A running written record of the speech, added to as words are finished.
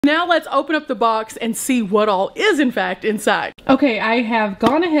Now let's open up the box and see what all is in fact inside. Okay, I have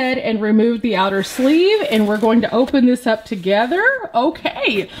gone ahead and removed the outer sleeve and we're going to open this up together.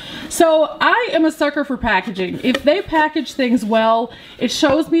 Okay, so I am a sucker for packaging. If they package things well, it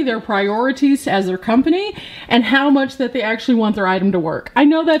shows me their priorities as their company and how much that they actually want their item to work. I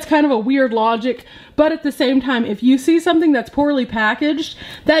know that's kind of a weird logic, but at the same time, if you see something that's poorly packaged,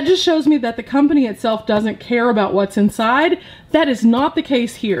 that just shows me that the company itself doesn't care about what's inside. That is not the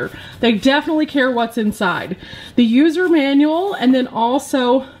case here. They definitely care what's inside. The user manual and then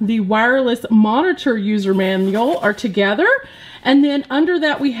also the wireless monitor user manual are together. And then under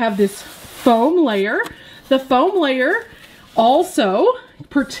that we have this foam layer. The foam layer also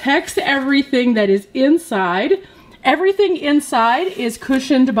protects everything that is inside. Everything inside is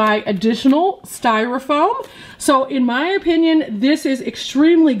cushioned by additional styrofoam. So in my opinion, this is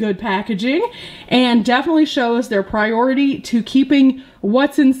extremely good packaging and definitely shows their priority to keeping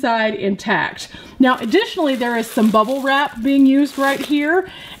what's inside intact. Now, additionally, there is some bubble wrap being used right here,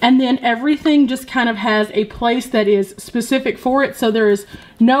 and then everything just kind of has a place that is specific for it, so there is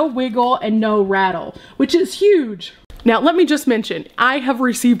no wiggle and no rattle, which is huge. Now, let me just mention, I have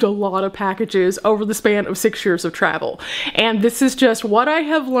received a lot of packages over the span of 6 years of travel, and this is just what I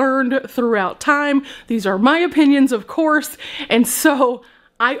have learned throughout time. These are my opinions, of course, and so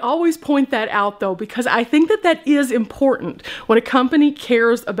I always point that out though, because I think that that is important when a company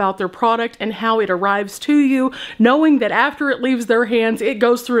cares about their product and how it arrives to you, knowing that after it leaves their hands, it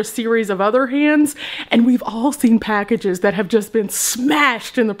goes through a series of other hands, and we've all seen packages that have just been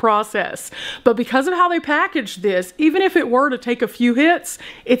smashed in the process. But because of how they packaged this, even if it were to take a few hits,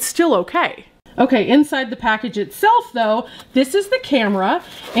 it's still okay. Okay, inside the package itself though, this is the camera,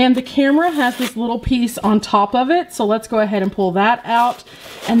 and the camera has this little piece on top of it, so let's go ahead and pull that out.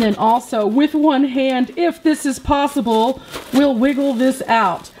 And then also with one hand, if this is possible, we'll wiggle this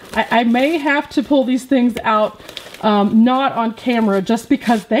out. I may have to pull these things out not on camera just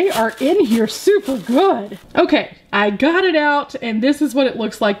because they are in here super good. Okay, I got it out and this is what it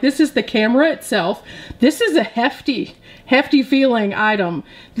looks like. This is the camera itself. This is a hefty feeling item.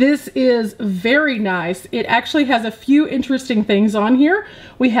 This is very nice. It actually has a few interesting things on here.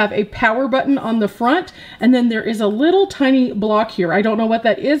 We have a power button on the front, and then there is a little tiny block here. I don't know what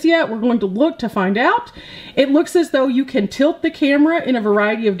that is yet. We're going to look to find out. It looks as though you can tilt the camera in a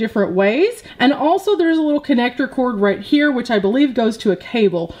variety of different ways, and also there's a little connector cord right here, which I believe goes to a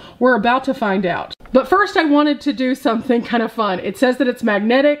cable. We're about to find out. But first I wanted to do something kind of fun. It says that it's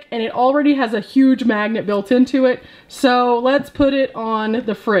magnetic, and it already has a huge magnet built into it. So let's put it on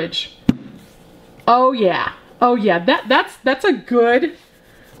the fridge. Oh yeah, that's a good,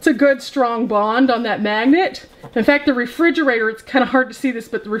 it's a good strong bond on that magnet. In fact, the refrigerator, it's kind of hard to see this,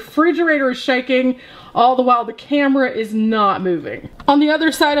 but the refrigerator is shaking all the while the camera is not moving. On the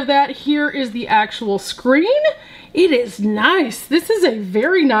other side of that, here is the actual screen. It is nice. This is a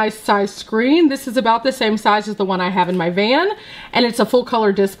very nice size screen. This is about the same size as the one I have in my van, and it's a full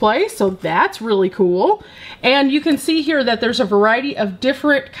color display, so that's really cool. And you can see here that there's a variety of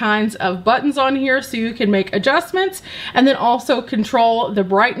different kinds of buttons on here, so you can make adjustments and then also control the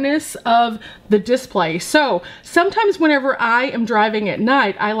brightness of the display. So sometimes whenever I am driving at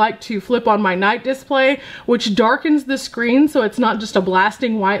night, I like to flip on my night display, which darkens the screen so it's not just a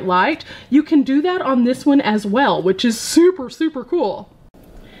blasting white light. You can do that on this one as well, which is super, super cool.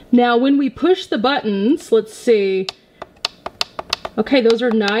 Now, when we push the buttons, let's see. Okay, those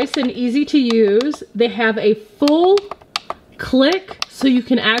are nice and easy to use. They have a full click, so you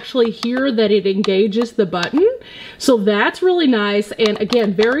can actually hear that it engages the button. So that's really nice, and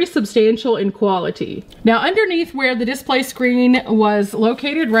again, very substantial in quality. Now, underneath where the display screen was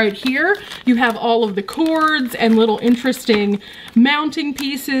located right here, you have all of the cords and little interesting mounting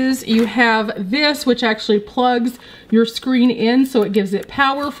pieces. You have this, which actually plugs your screen in, so it gives it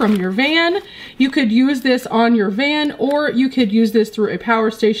power from your van. You could use this on your van, or you could use this through a power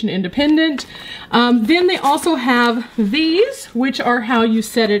station independent. Then they also have these, which are how you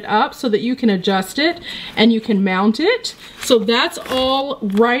set it up so that you can adjust it and you can mount it. So that's all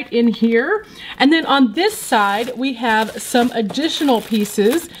right in here. And then on this side, we have some additional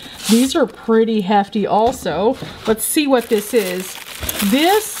pieces. These are pretty hefty also. Let's see what this is.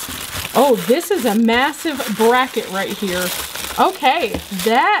 This is a massive bracket right here. Okay,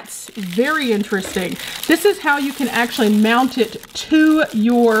 that's very interesting. This is how you can actually mount it to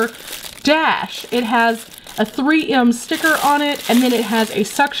your dash. It has a 3M sticker on it, and then it has a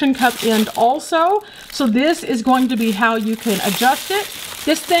suction cup end also. So this is going to be how you can adjust it.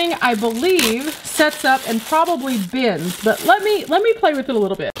 This thing, I believe, sets up and probably bends, but let me play with it a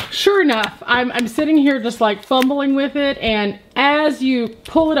little bit. sure enough, I'm sitting here just like fumbling with it, and as you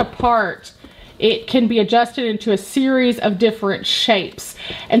pull it apart, it can be adjusted into a series of different shapes.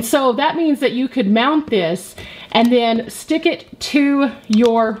 And so that means that you could mount this and then stick it to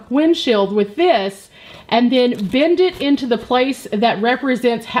your windshield with this, and then bend it into the place that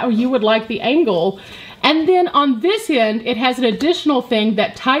represents how you would like the angle. And then on this end, it has an additional thing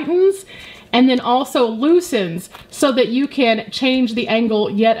that tightens and then also loosens so that you can change the angle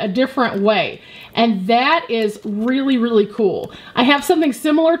yet a different way. And that is really, really cool. I have something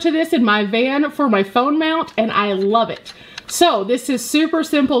similar to this in my van for my phone mount, and I love it. So this is super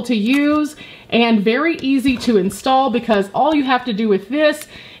simple to use and very easy to install, because all you have to do with this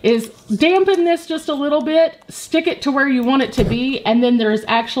is dampen this just a little bit, stick it to where you want it to be, and then there's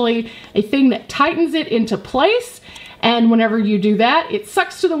actually a thing that tightens it into place. And whenever you do that, it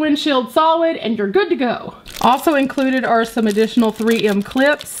sucks to the windshield solid and you're good to go. Also included are some additional 3M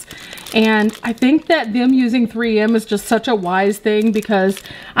clips. And I think that them using 3M is just such a wise thing, because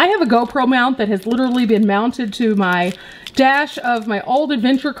I have a GoPro mount that has literally been mounted to my dash of my old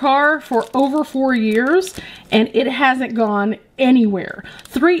adventure car for over 4 years, and it hasn't gone anywhere.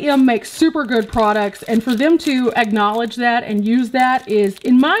 3M makes super good products, and for them to acknowledge that and use that is,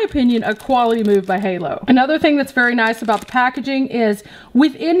 in my opinion, a quality move by Halo. Another thing that's very nice about the packaging is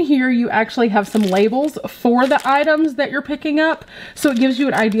within here you actually have some labels for the items that you're picking up, so it gives you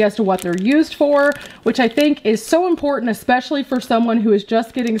an idea as to what they're used for, which I think is so important, especially for someone who is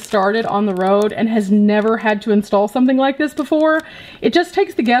just getting started on the road and has never had to install something like this before. It just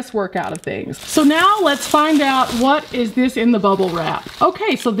takes the guesswork out of things. So now let's find out, what is this in the bubble wrap?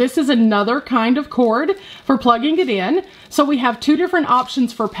 Okay, so this is another kind of cord for plugging it in. So we have two different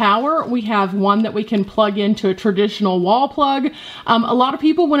options for power. We have one that we can plug into a traditional wall plug. A lot of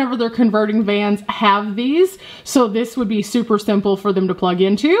people, whenever they're converting vans, have these. So this would be super simple for them to plug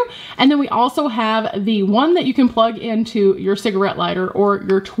into. And then we also have the one that you can plug into your cigarette lighter or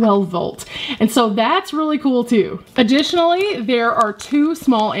your 12 volt. And so that's really cool too. Additionally, there are two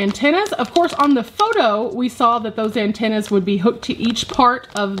small antennas. Of course, on the photo, we saw that those antennas would be hooked to each part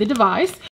of the device.